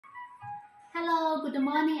Hello, good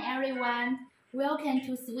morning everyone. Welcome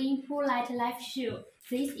to SWIN Pool Light Live Show.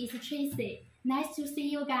 This is Tracy. Nice to see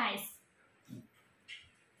you guys.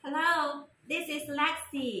 Hello, this is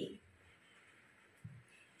Lexi.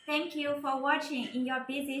 Thank you for watching in your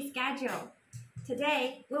busy schedule.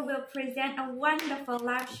 Today, we will present a wonderful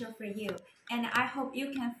live show for you, and I hope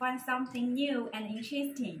you can find something new and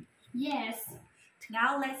interesting. Yes.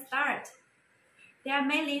 Now let's start. There are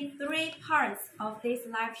mainly 3 parts of this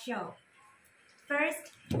live show.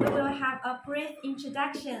 First, we will have a brief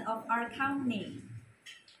introduction of our company.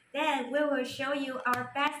 Then we will show you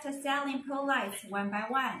our best-selling pool lights one by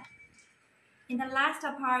one. In the last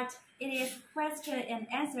part, it is question and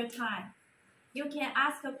answer time. You can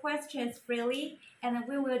ask questions freely and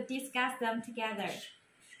we will discuss them together.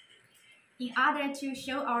 In order to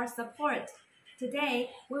show our support, today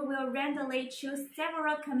we will randomly choose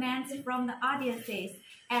several comments from the audiences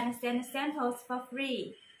and send samples for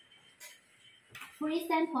free. Free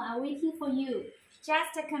samples are waiting for you.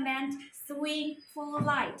 Just comment SWIN Pool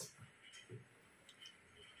Light.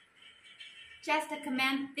 Just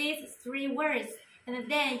comment these 3 words and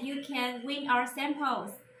then you can win our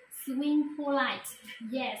samples. SWIN Pool Light.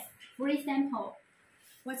 Yes, free sample.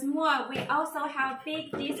 What's more, we also have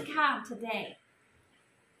big discount today.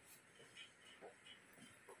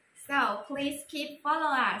 So please keep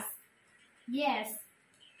follow us. Yes.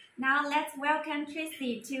 Now let's welcome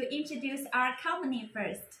Tracy to introduce our company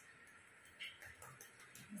first.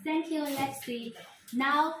 Thank you, Lexi.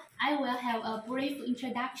 Now I will have a brief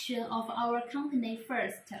introduction of our company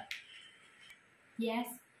first. Yes,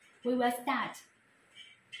 we will start.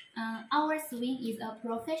 Our SWIN is a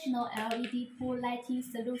professional LED pool lighting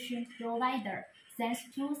solution provider since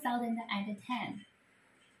 2010.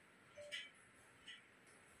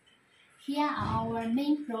 Here are our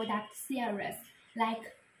main product series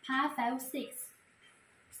like Par 56,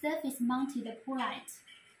 surface-mounted pool light,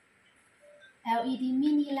 LED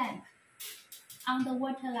mini lamp,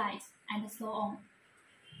 underwater light, and so on.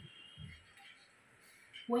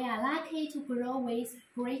 We are lucky to grow with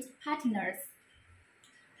great partners.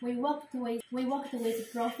 We worked with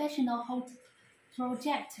professional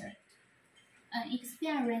projector, an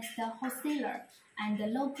experienced wholesaler, and a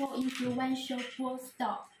local influential pool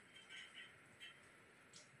store.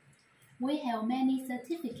 We have many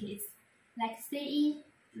certificates like CE,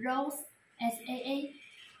 ROSE, SAA.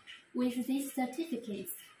 With these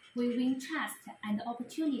certificates, we win trust and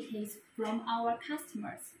opportunities from our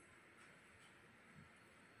customers.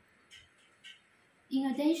 In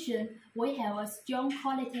addition, we have a strong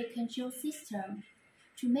quality control system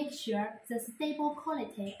to make sure the stable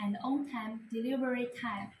quality and on-time delivery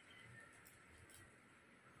time.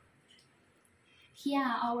 Here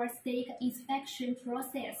are our state inspection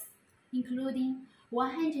process, including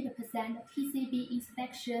 100% PCB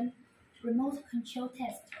inspection, remote control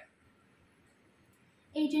test,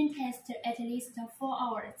 agent test at least 4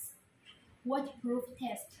 hours, waterproof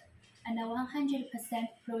test, and 100%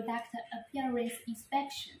 product appearance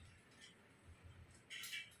inspection.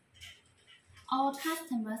 Our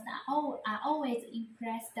customers are always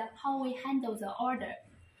impressed how we handle the order.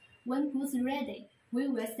 When goods ready, we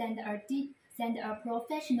will send a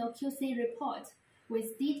professional QC report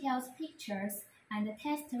with detailed pictures and a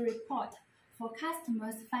test report for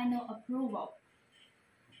customers' final approval.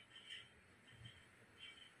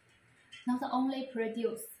 Not only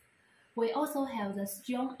produce, we also have the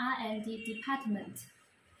strong R&D department.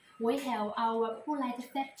 We have our pool light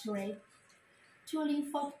factory, tooling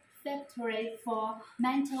factory for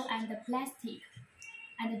metal and plastic,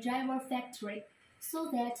 and driver factory, so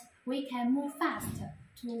that we can move fast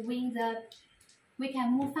to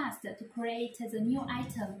create the new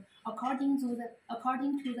item according to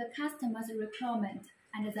the customer's requirement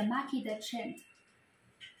and the market trend.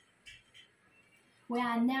 We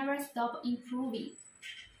are never stop improving.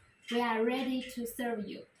 We are ready to serve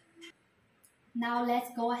you. Now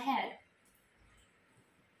let's go ahead.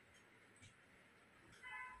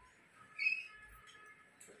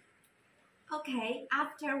 Okay,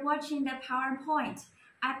 after watching the PowerPoint,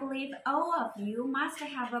 I believe all of you must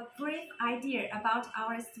have a brief idea about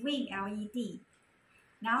our SWIN LED.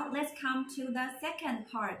 Now let's come to the second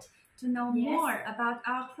part to know more about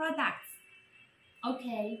our products.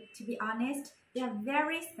 Okay, to be honest, they are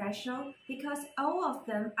very special because all of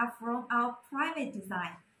them are from our private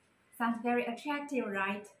design. Sounds very attractive,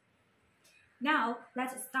 right? Now,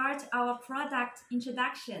 let's start our product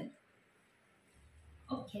introduction.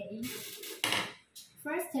 Okay.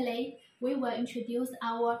 Firstly, we will introduce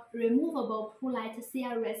our removable pool light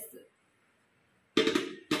series.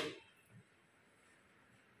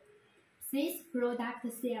 This product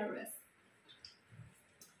series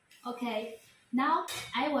Okay, now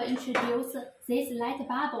I will introduce this light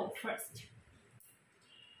bubble first.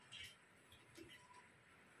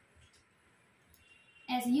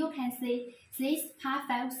 As you can see, this Par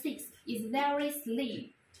 56 is very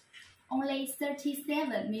slim, only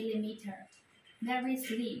 37 mm, very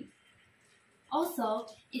slim. Also,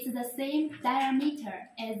 it's the same diameter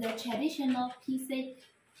as the traditional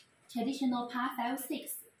Par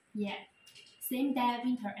 56. Yeah, same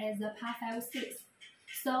diameter as the Par 56.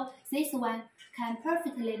 So this one can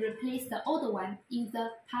perfectly replace the old one in the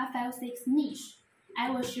Par 56 niche. I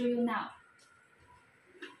will show you now.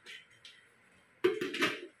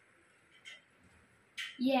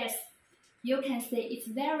 Yes, you can see it's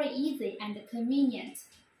very easy and convenient.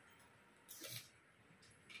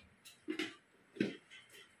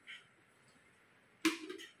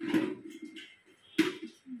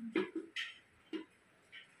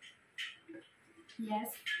 Yes.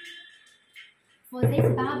 For this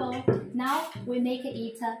bubble, now we make it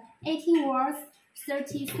 18 watts,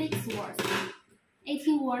 36 watts,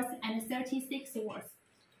 18 watts and 36 watts,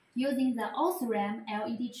 using the OSRAM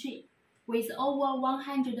LED chip with over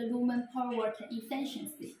 100 lumen per watt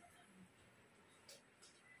efficiency.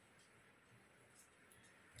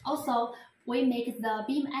 Also, we make the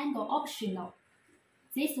beam angle optional.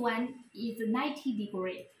 This one is 90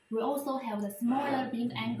 degrees. We also have the smaller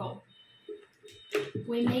beam angle.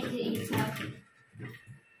 We make it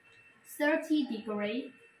 30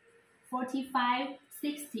 degrees, 45,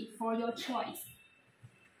 60 for your choice.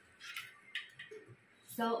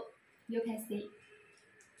 So you can see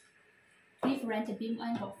different beam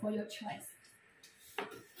angle for your choice.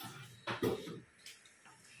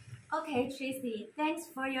 Okay, Tracy, thanks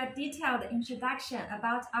for your detailed introduction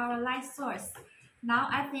about our light source. Now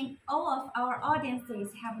I think all of our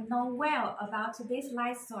audiences have known well about this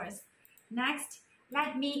light source. Next,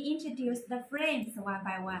 let me introduce the frames one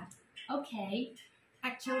by one. Okay.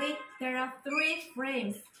 Actually, there are 3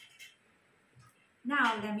 frames.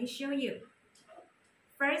 Now let me show you.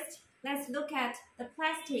 First, let's look at the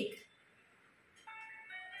plastic.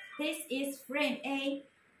 This is frame A.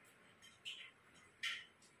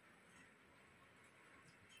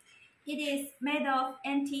 It is made of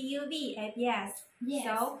anti-UV ABS, yes.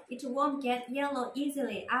 So it won't get yellow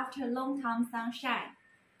easily after long-term sunshine.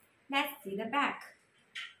 Let's see the back.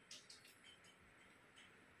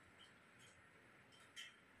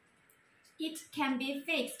 It can be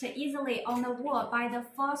fixed easily on the wall by the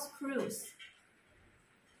 4 screws.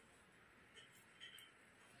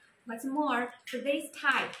 What's more, for this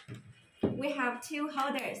type, we have 2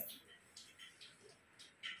 holders.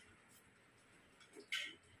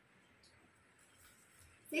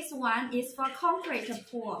 This one is for concrete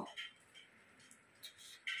pour.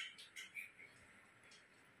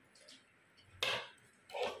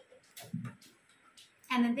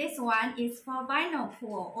 And this one is for vinyl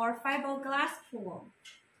pour or fiberglass pour.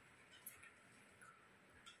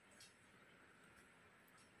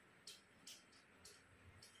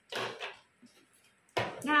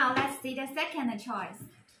 Now let's see the second choice.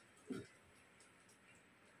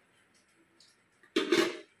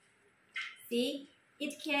 See,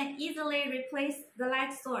 it can easily replace the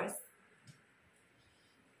light source.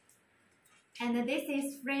 And this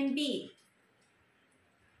is frame B.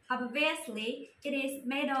 Obviously, it is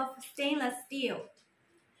made of stainless steel.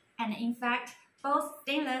 And in fact, both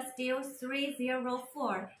stainless steel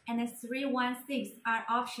 304 and 316 are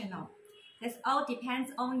optional. This all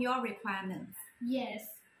depends on your requirements. Yes.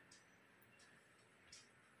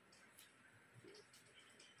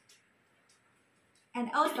 And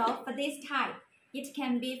also, for this type, it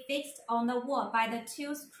can be fixed on the wall by the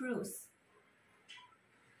 2 screws.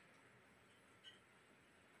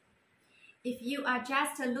 If you are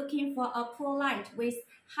just looking for a pool light with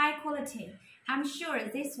high quality, I'm sure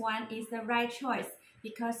this one is the right choice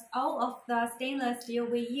because all of the stainless steel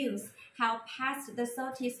we use have passed the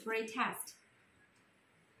salty spray test.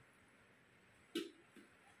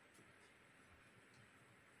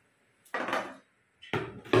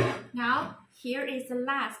 Now, here is the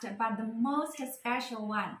last but the most special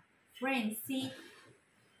one, frame C.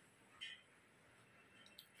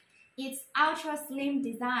 It's ultra slim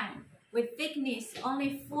design with thickness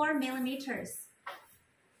only 4 millimeters.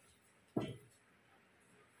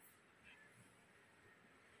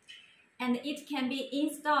 And it can be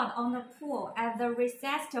installed on the pool as the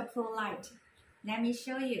recessed pool light. Let me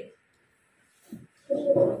show you.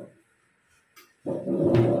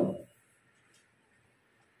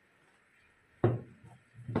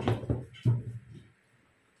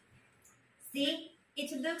 See,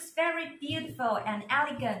 it looks very beautiful and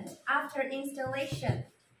elegant after installation.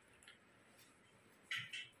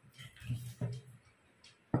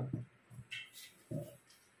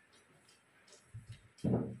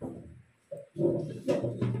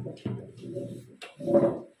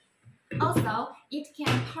 it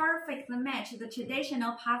can perfectly match the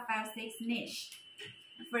traditional Part 5/6 niche.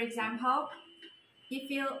 For example, if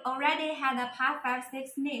you already had a Part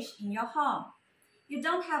 5/6 niche in your home, you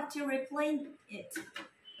don't have to replace it.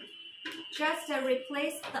 Just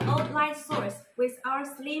replace the old light source with our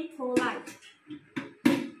slim pool light.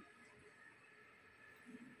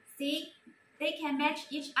 See, they can match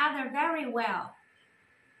each other very well.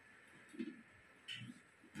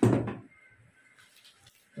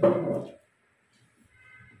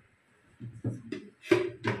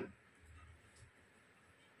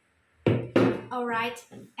 Alright,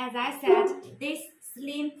 as I said, this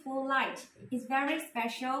slim pool light is very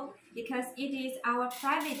special because it is our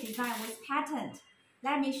private design with patent.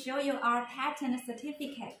 Let me show you our patent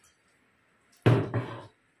certificate.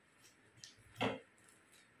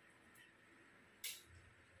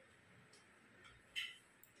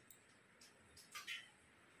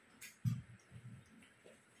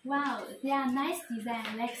 Wow, they are nice design,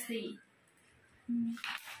 Lexi.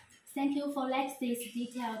 Thank you for Lexi's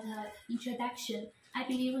detailed introduction. I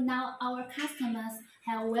believe now our customers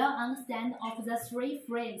have well understand of the 3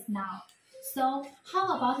 frames now. So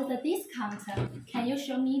how about the discount? Can you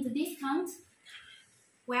show me the discount?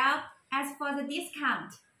 Well, as for the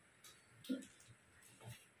discount,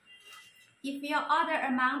 if your order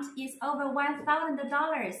amount is over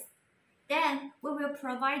 $1,000, then we will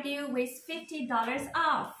provide you with $50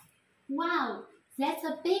 off. Wow, that's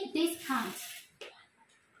a big discount.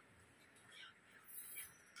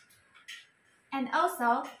 And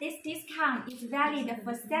also, this discount is valid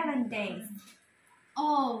for 7 days.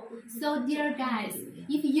 Oh, so dear guys,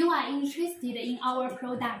 if you are interested in our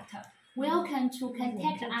product, welcome to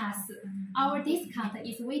contact us. Our discount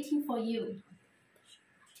is waiting for you.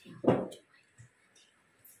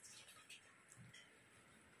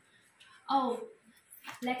 Oh,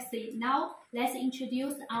 Lexi, now let's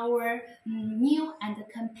introduce our new and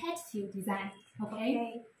competitive design,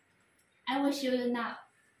 okay? I will show you now.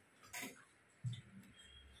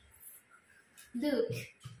 Look,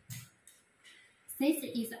 this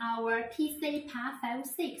is our PC Part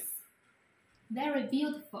 5/6. Very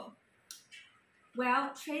beautiful.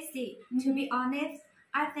 Well, Tracy, to be honest,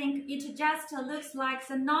 I think it just looks like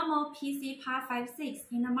the normal PC Part 5/6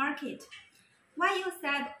 in the market. Why you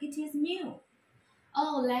said it is new?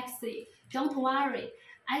 Oh, Lexi, don't worry.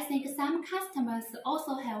 I think some customers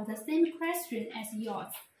also have the same question as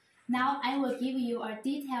yours. Now I will give you a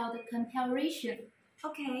detailed comparison.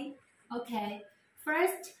 Okay,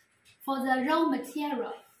 first, for the raw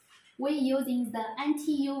material, we're using the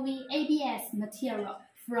anti-UV ABS material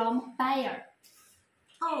from Bayer.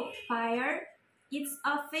 Oh, Bayer? It's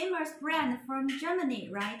a famous brand from Germany,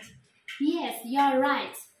 right? Yes, you're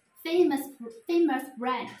right. Famous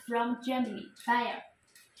brand from Germany, Bayer.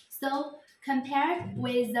 So, compared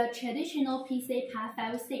with the traditional PC Part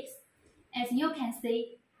 5/6, as you can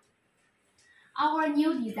see, our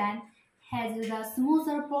new design has the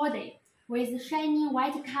smoother body with shiny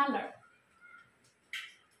white color.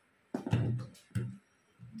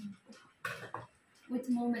 Wait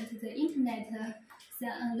a moment, the internet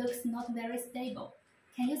looks not very stable.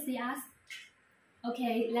 Can you see us?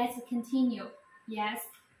 Okay, let's continue. Yes.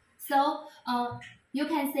 So, you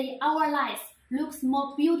can see our lights looks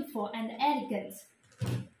more beautiful and elegant.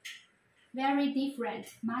 Very different,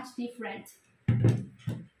 much different.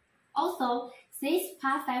 Also, this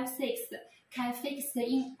Part 5/6 can fix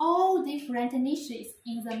in all different niches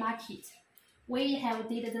in the market. We have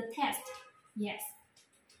did the test. Yes.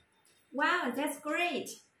 Wow, that's great.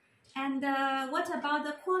 And what about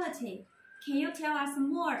the quality? Can you tell us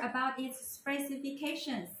more about its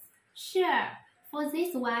specifications? Sure. For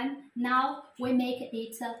this one, now we make it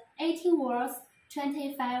 18 watts,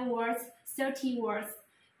 25 watts, 30 watts,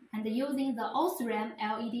 and using the OSRAM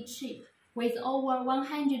LED chip with over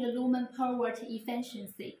 100 lumen per watt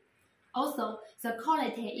efficiency. Also, the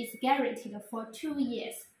quality is guaranteed for 2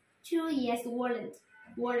 years. 2 years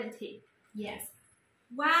warranty. Yes.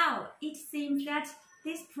 Wow, it seems that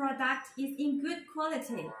this product is in good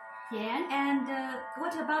quality. Yeah. And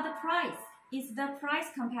what about the price? Is the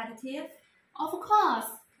price competitive? Of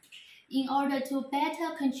course. In order to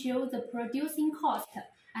better control the producing cost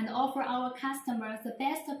and offer our customers the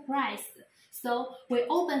best price, so we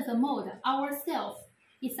open the mold ourselves.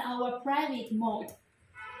 It's our private mold.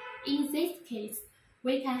 In this case,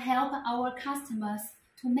 we can help our customers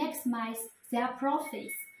to maximize their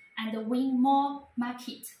profits and win more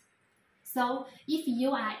market. So if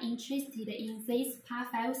you are interested in this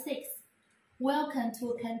Part 5/6, welcome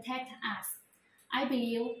to contact us. I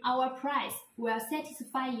believe our price will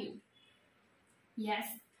satisfy you. Yes.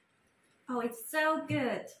 Oh, it's so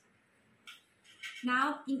good.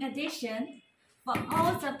 Now, in addition, For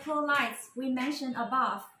all the pool lights we mentioned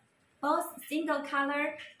above, both single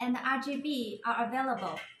color and RGB are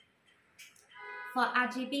available. For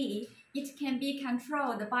RGB, it can be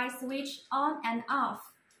controlled by switch on and off,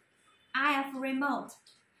 IF remote,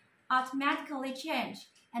 automatically change,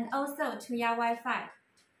 and also to your Wi-Fi.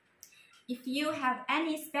 If you have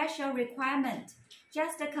any special requirement,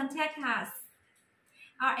 just contact us.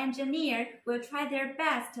 Our engineer will try their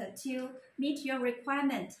best to meet your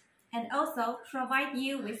requirement and also provide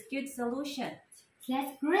you with good solution.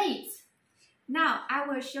 That's great! Now I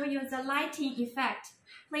will show you the lighting effect.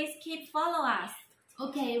 Please keep follow us.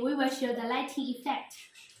 Okay, we will show the lighting effect.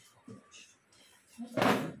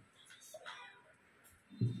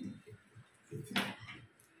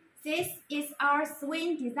 This is our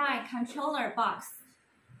SWIN design controller box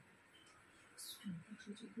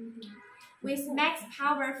with max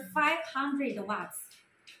power 500 watts.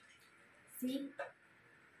 See?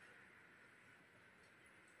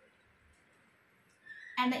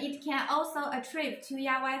 And it can also attribute to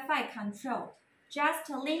your Wi-Fi control. Just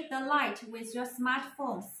link the light with your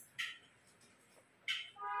smartphones.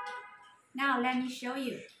 Now let me show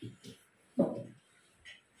you.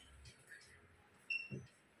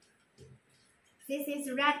 This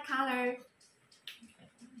is red color,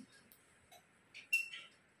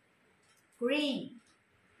 green,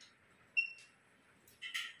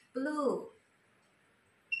 blue,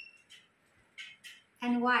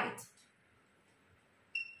 and white.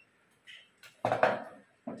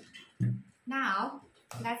 Now,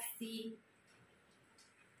 let's see.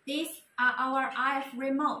 These are our IF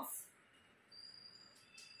remotes.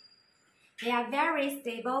 They are very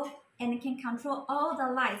stable and can control all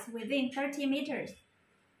the lights within 30 meters.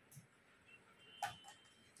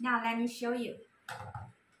 Now let me show you.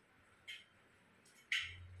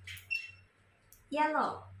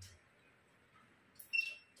 Yellow,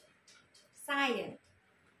 cyan,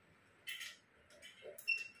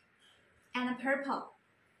 and purple.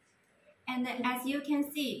 And as you can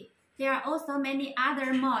see, there are also many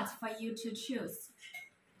other modes for you to choose.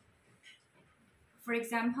 For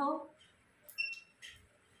example,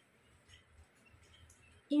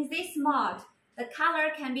 in this mode, the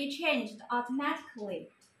color can be changed automatically.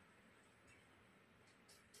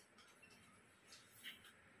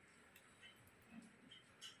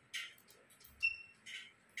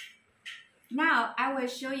 Now, I will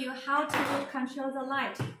show you how to control the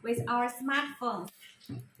light with our smartphone.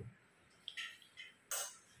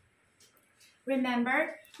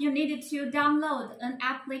 Remember, you needed to download an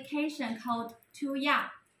application called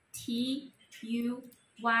Tuya, T-U-Y-A,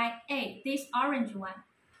 this orange one.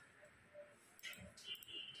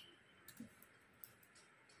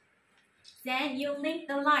 Then you link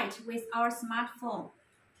the light with our smartphone.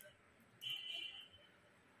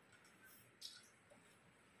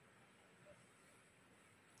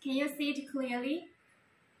 Can you see it clearly?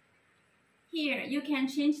 Here, you can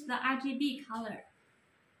change the RGB color.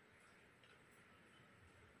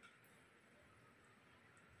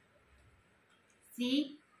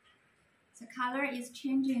 See? The color is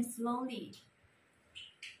changing slowly.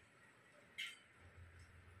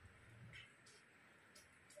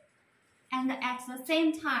 And at the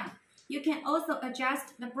same time, you can also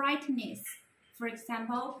adjust the brightness. For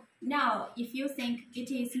example, now if you think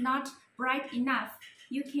it is not bright enough,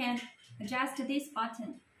 you can adjust this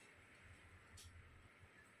button.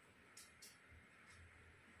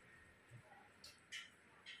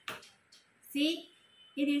 See,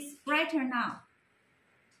 it is brighter now.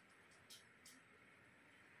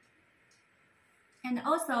 And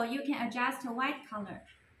also you can adjust the white color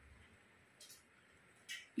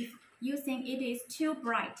if you think it is too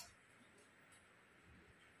bright.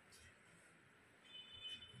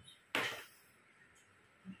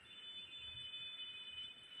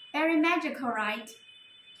 Very magical, right?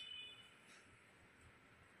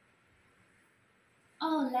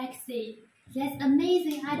 Oh, Lexi, that's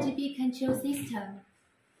amazing RGB control system.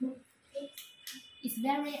 It's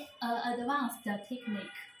very advanced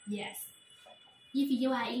technique, yes. If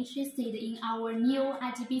you are interested in our new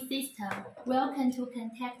RGB system, welcome to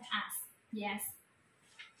contact us, yes.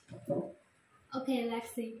 Okay,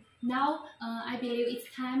 Lexi, now I believe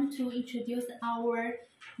it's time to introduce our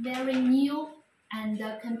very new and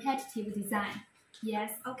competitive design,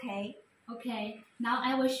 yes. Okay. Okay, now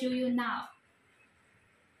I will show you now.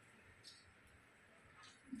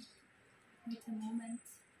 Wait a moment.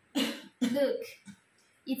 Look,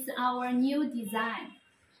 it's our new design.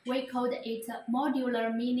 We called it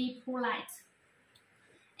modular mini pool light.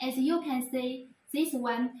 As you can see, this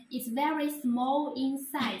one is very small in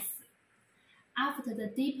size. After the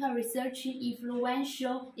deeper research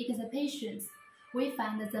influential exhibitions, we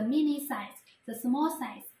found the mini size the small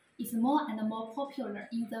size is more and more popular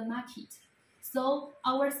in the market. So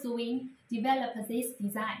our SWIN developed this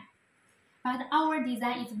design. But our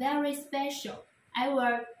design is very special. I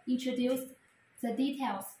will introduce the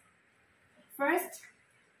details. First,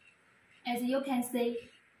 as you can see,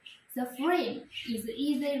 the frame is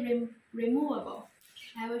easily removable.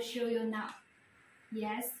 I will show you now.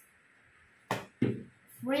 Yes,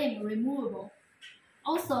 frame removable.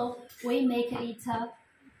 Also, we make it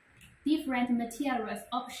different materials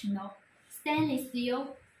optional. Stainless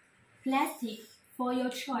steel, plastic for your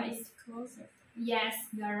choice. Closer. Yes,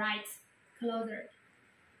 you are right. Closer.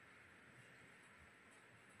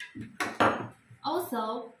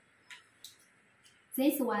 Also,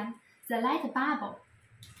 this one, the light bubble.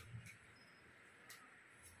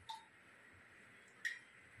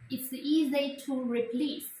 It's easy to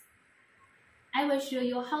replace. I will show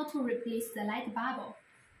you how to replace the light bubble.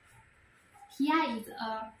 Here is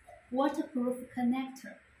a waterproof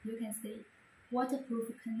connector. You can see, waterproof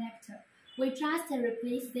connector. We just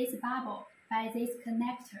replace this bubble by this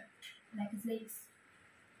connector, like this.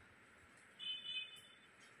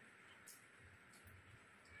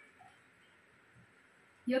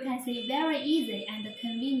 You can see, very easy and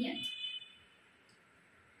convenient.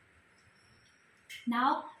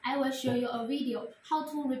 Now, I will show you a video how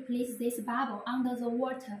to replace this bubble under the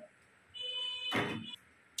water.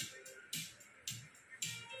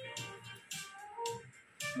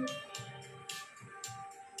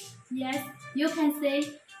 Yes, you can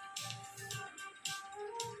see,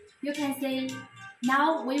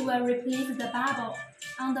 now we will replace the bubble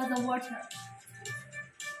under the water.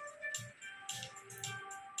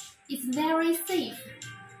 It's very safe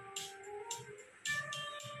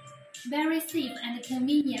and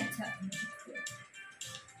convenient.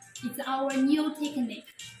 It's our new technique.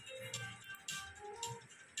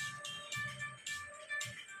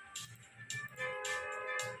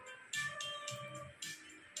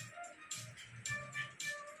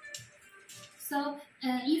 So,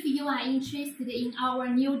 if you are interested in our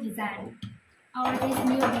new design,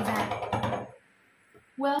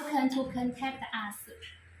 welcome to contact us.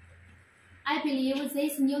 I believe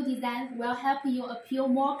this new design will help you appeal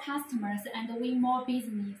more customers and win more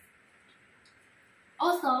business.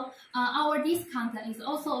 Also, our discount is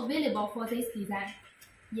also available for this design.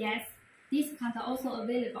 Yes, discount also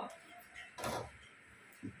available.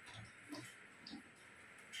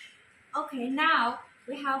 Okay, now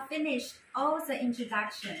we have finished all the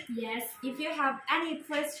introduction. Yes. If you have any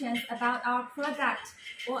questions about our product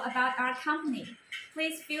or about our company,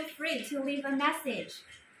 please feel free to leave a message.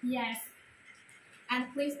 Yes. And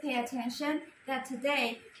please pay attention that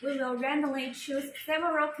today we will randomly choose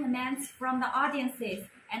several comments from the audiences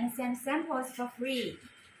and send samples for free.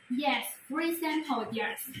 Yes, free sample,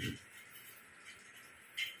 yes.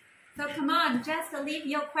 So come on, just leave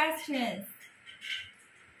your questions.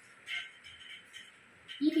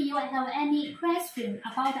 If you have any question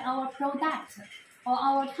about our product or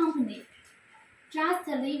our company, just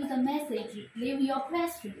leave the message, leave your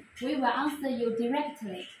question. We will answer you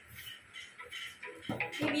directly.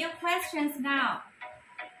 Leave your questions now.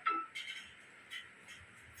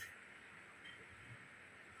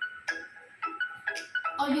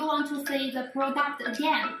 Or you want to see the product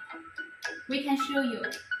again? We can show you.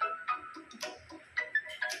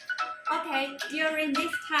 Okay, during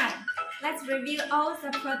this time, let's review all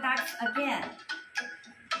the products again.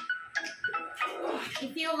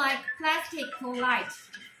 If you like plastic polite,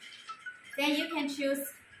 then you can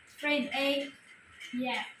choose frame A.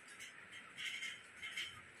 Yeah.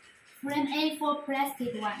 Frame A for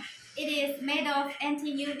plastic one. It is made of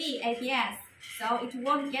anti-UV ABS, so it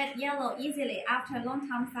won't get yellow easily after long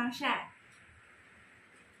time sunshine.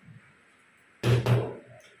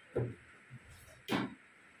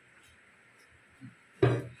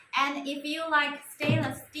 And if you like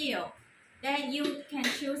stainless steel, then you can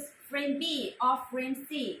choose frame B or frame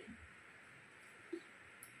C.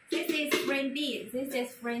 This is frame B, this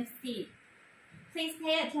is frame C. Please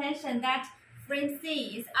pay attention that frame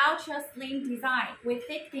C is ultra slim design with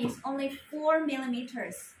thickness only 4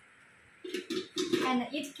 millimeters. And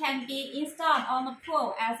it can be installed on the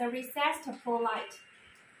pole as a recessed pole light.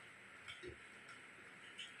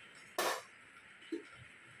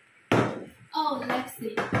 Oh, let's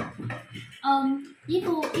see.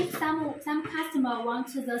 If some customer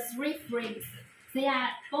wants the 3 frames, they are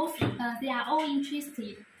all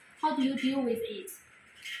interested. How do you deal with it?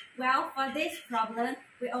 Well, for this problem,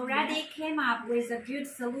 we already came up with a good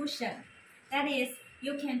solution. That is,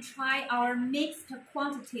 you can try our mixed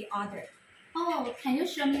quantity order. Oh, can you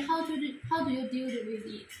show me how do you deal with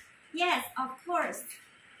it? Yes, of course.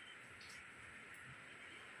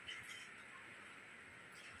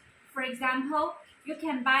 For example, you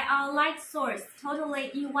can buy our light source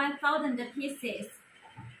totally in 1,000 pieces,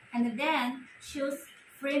 and then choose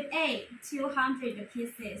frame A 200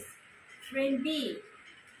 pieces, frame B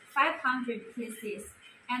 500 pieces,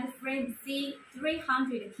 and frame C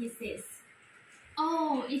 300 pieces.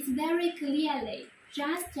 Oh, it's very clearly.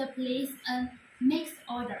 Just place a mixed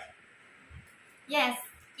order. Yes,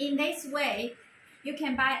 in this way, you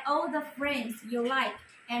can buy all the frames you like,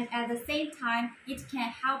 and at the same time, it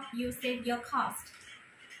can help you save your cost.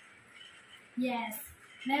 Yes,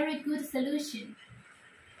 very good solution.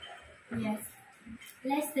 Yes.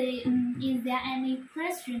 Let's see, is there any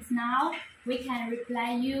questions now? We can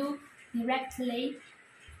reply you directly.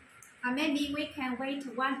 Maybe we can wait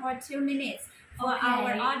 1 or 2 minutes for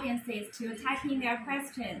our audiences to type in their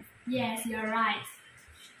questions. Yes, you're right.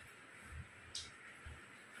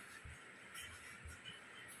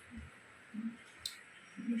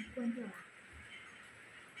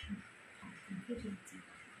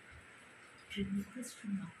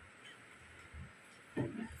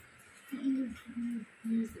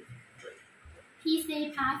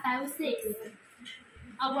 PC Part 56,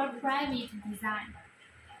 our private design.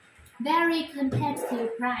 Very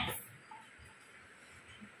competitive price.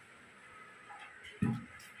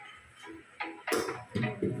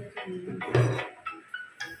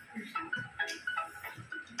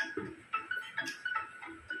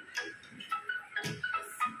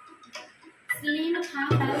 SWIN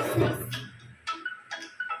Part 56.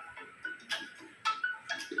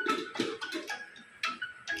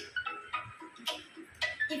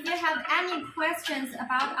 If you have any questions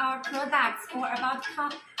about our products or about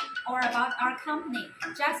our company,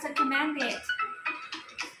 just comment it.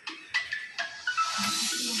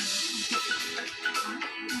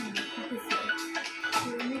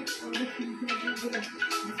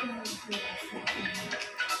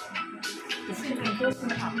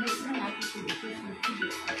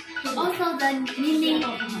 Also the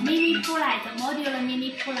mini polite, modular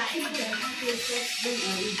mini polite.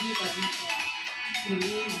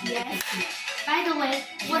 Yes. By the way,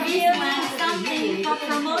 What if you want something for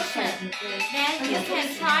promotion? Then you can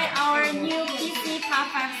try our new PC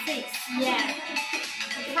Part 56. Yes.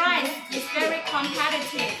 The price is very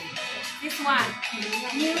competitive. This one,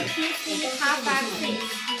 new PC Part 56.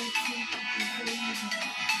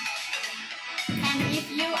 And if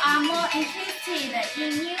you are more interested in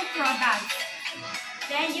new products,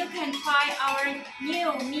 then you can try our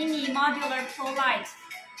new mini modular Pro Light.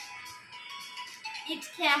 It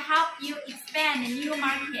can help you expand the new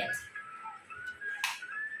market.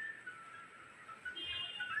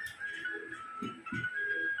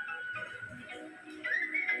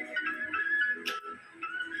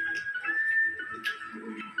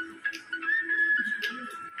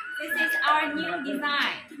 This is our new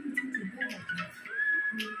design.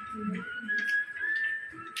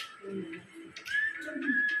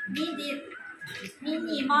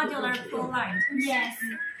 Mini modular Pro Light. Yes.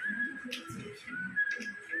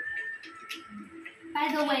 By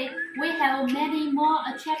the way, we have many more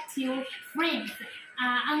attractive frames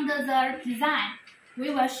under the design. We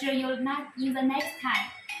will show you in the next time.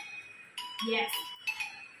 Yes.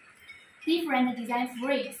 Different design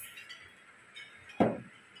frames.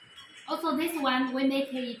 Also, this one we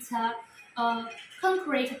make it a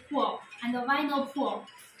concrete pour and a vinyl pour.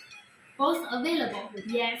 Both available,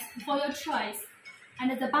 yes, for your choice.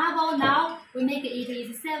 And the bubble now we make it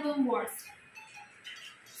is 7 watts.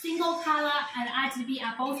 Single color and RGB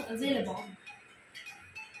are both available.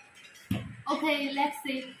 Okay, let's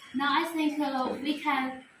see. Now I think we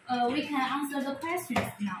can answer the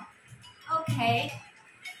questions now. Okay.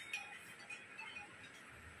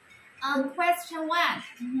 Question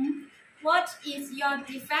 1. What is your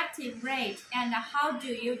defective rate and how do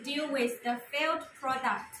you deal with the failed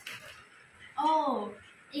product? Oh,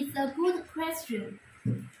 it's a good question.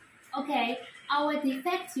 Okay, our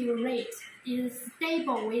defective rate is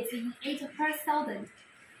stable within 8 per 1,000.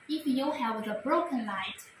 If you have the broken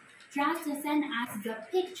light, just send us the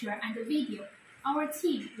picture and the video. Our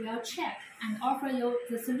team will check and offer you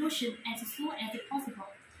the solution as soon as possible.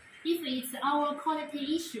 If it's our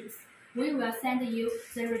quality issues, we will send you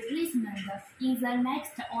the replacement in the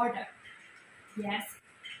next order. Yes.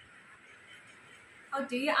 Oh,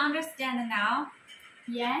 do you understand now?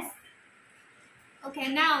 Yes.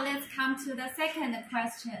 Okay, now let's come to the second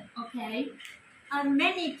question. Okay.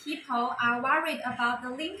 Many people are worried about the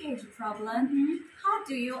linkage problem. How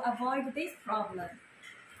do you avoid this problem?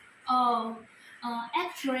 Oh,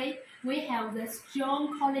 actually, we have the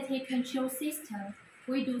strong quality control system.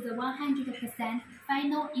 We do the 100%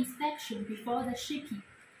 final inspection before the shipping.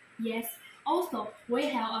 Yes, Also, we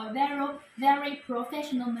have a very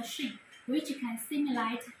professional machine which can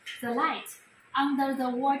simulate the light under the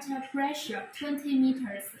water pressure 20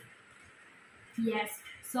 meters. Yes,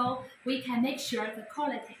 so we can make sure the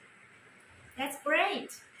quality. That's great.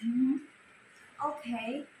 Mm-hmm.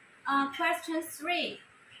 Okay. Question 3.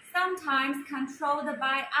 Sometimes controlled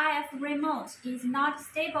by IF remote is not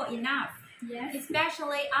stable enough, Yes.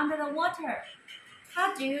 especially under the water.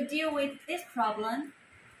 How do you deal with this problem?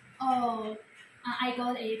 Oh, I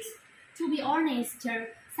got it. To be honest,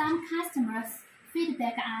 some customers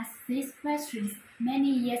feedback us these questions many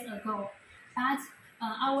years ago, but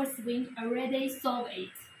our SWIN already solved it.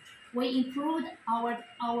 We improved our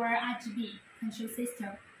RGB control system.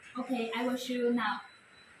 Okay, I will show you now.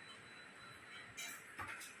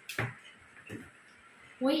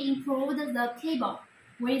 We improved the cable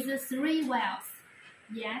with 3 wells.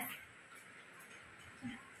 Yes.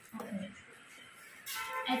 Okay.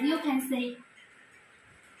 As you can see,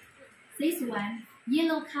 this one,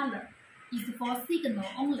 yellow color, is for signal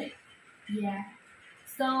only. Yeah.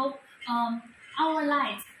 So our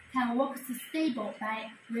light can work stable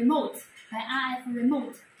by RF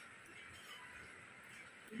remote.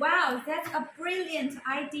 Wow, that's a brilliant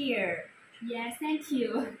idea. Yeah, thank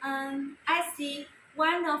you. I see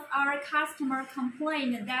one of our customers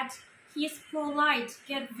complained that his pool light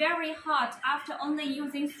get very hot after only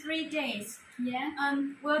using 3 days. Yeah.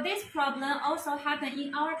 Will this problem also happen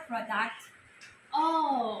in our product?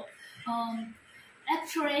 Oh,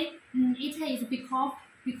 actually, it is because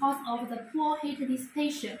of the poor heat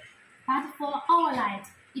dissipation. But for our light,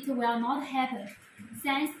 it will not happen,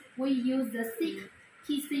 since we use the thick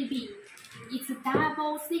PCB. It's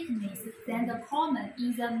double thickness than the common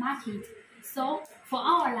in the market. So for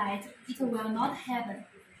our light, it will not happen.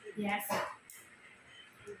 Yes.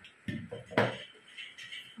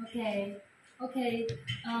 Okay.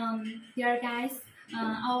 Dear guys,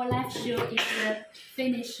 our live show is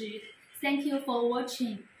finished. Thank you for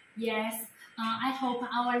watching. Yes, I hope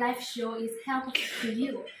our live show is helpful to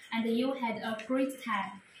you and you had a great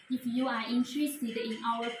time. If you are interested in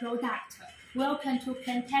our product, welcome to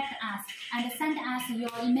contact us and send us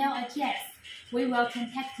your email address. We will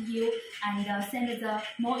contact you and send the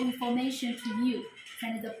more information to you,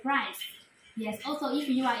 send the price. Yes, also if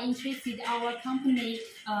you are interested in our company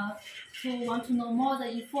to want to know more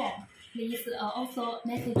the info, please also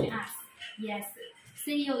message us. Yes,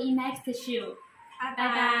 see you in next show.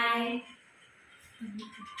 Bye-bye.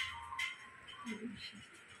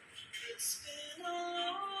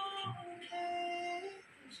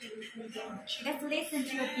 Let's listen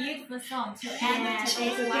to a beautiful song to end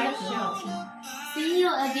today's live show. See you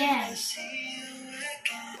again.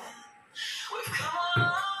 We've come a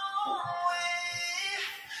long way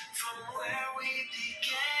from where we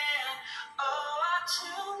began. Oh, I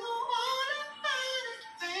tell you what about it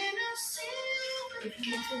when I see you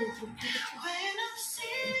again. When I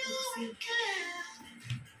see you again.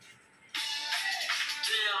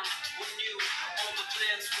 Damn, when you all the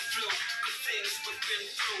plans we flew, good things we've been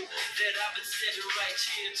through, that I've been sitting right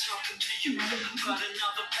here talking to you about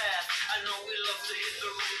another path. I know we love to hit the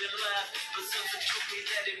road and laugh, but something told me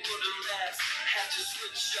that it wouldn't last. Had to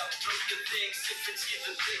switch up, look at things if it's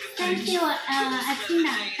either bigger. Thank you, Anna.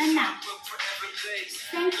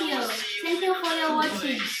 Thank you for your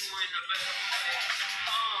watching.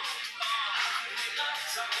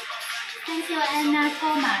 Thank you, Anna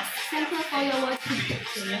Thomas. Thank you for your watching.